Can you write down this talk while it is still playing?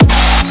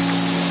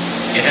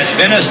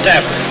been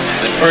established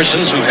that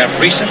persons who have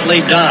recently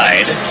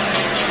died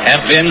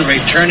have been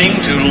returning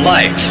to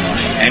life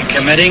and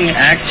committing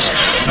acts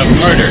of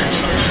murder.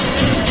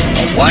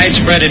 A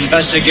widespread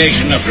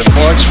investigation of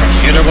reports from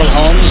funeral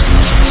homes,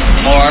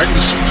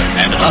 morgues,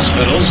 and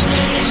hospitals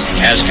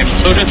has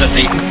concluded that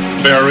the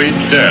buried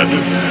dead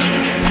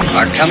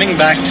are coming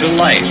back to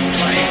life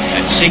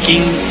and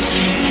seeking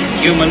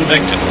human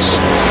victims.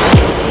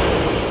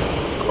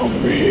 Come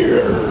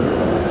here.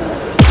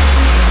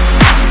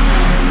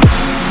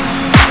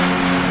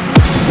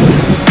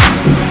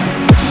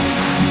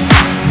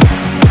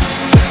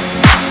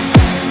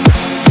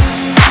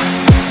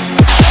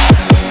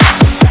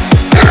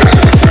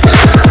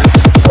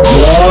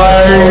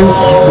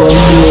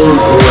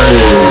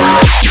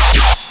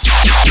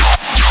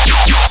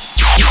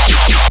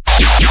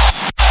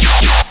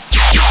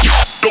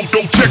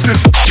 Don't check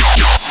this.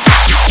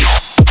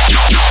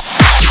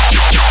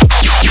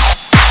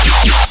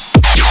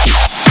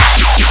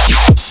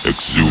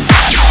 Exhume.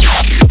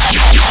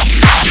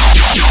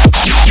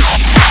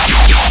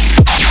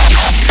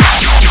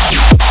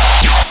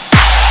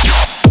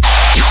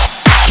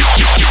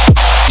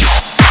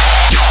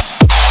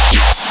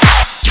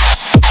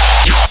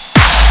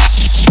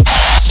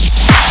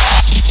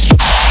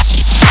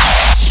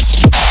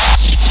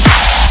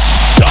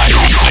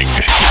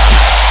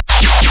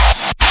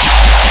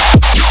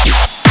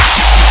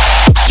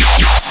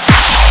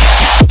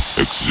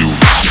 Exhume.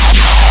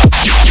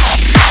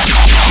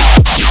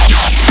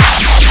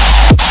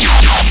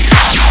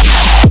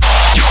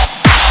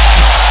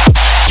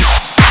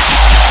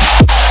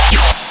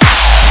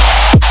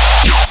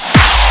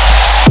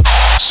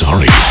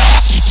 Sorry.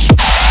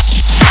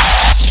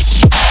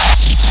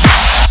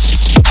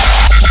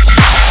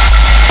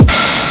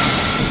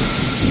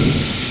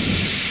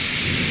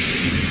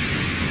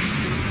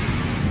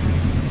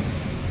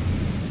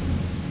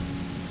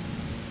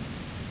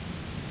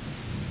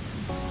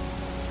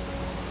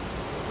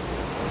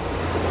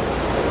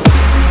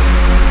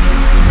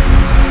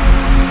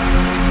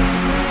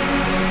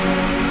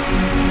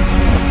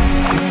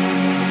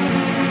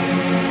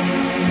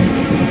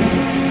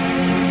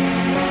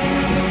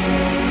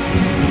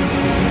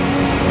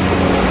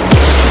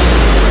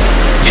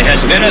 It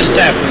has been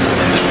established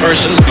that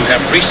persons who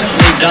have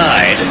recently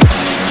died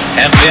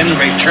have been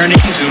returning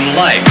to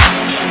life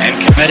and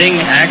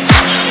committing acts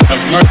of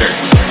murder.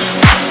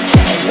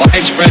 A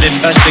widespread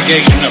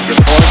investigation of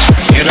reports from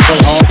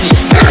funeral homes,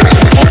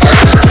 morgues,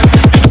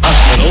 and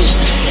hospitals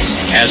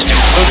has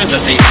concluded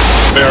that the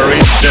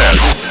Buried dead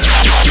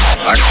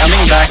are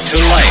coming back to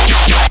life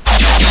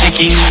and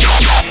seeking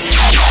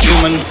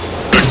human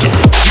victims.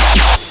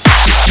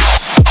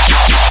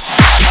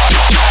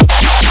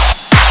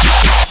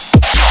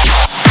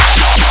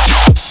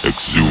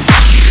 Exhume.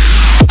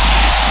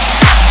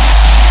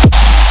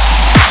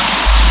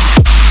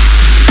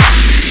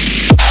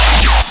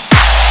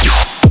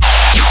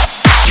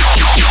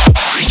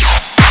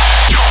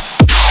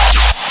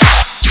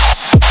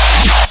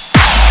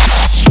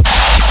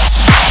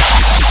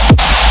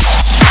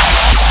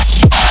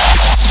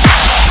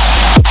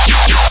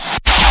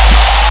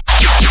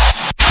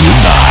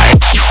 Goodbye.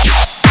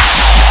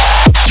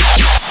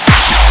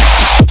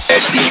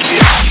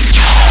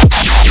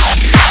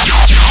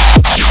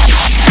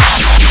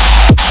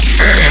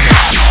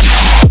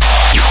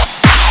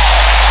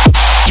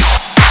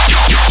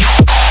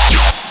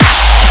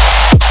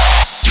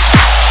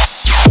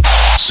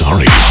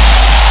 Sorry.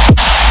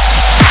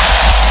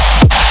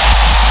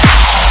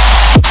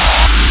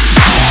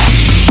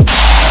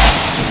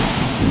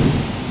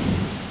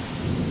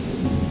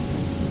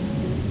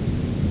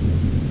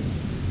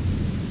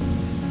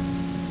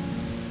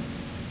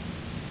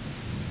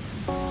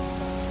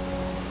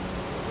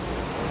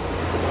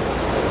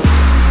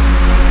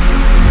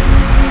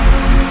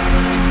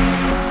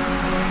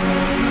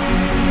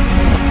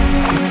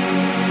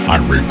 I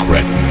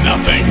regret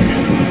nothing.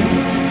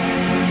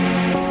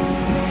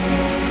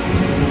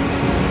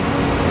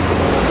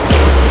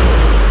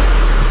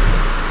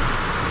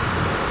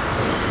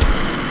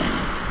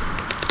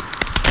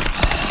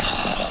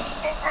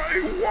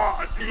 I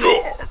want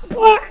your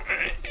brain.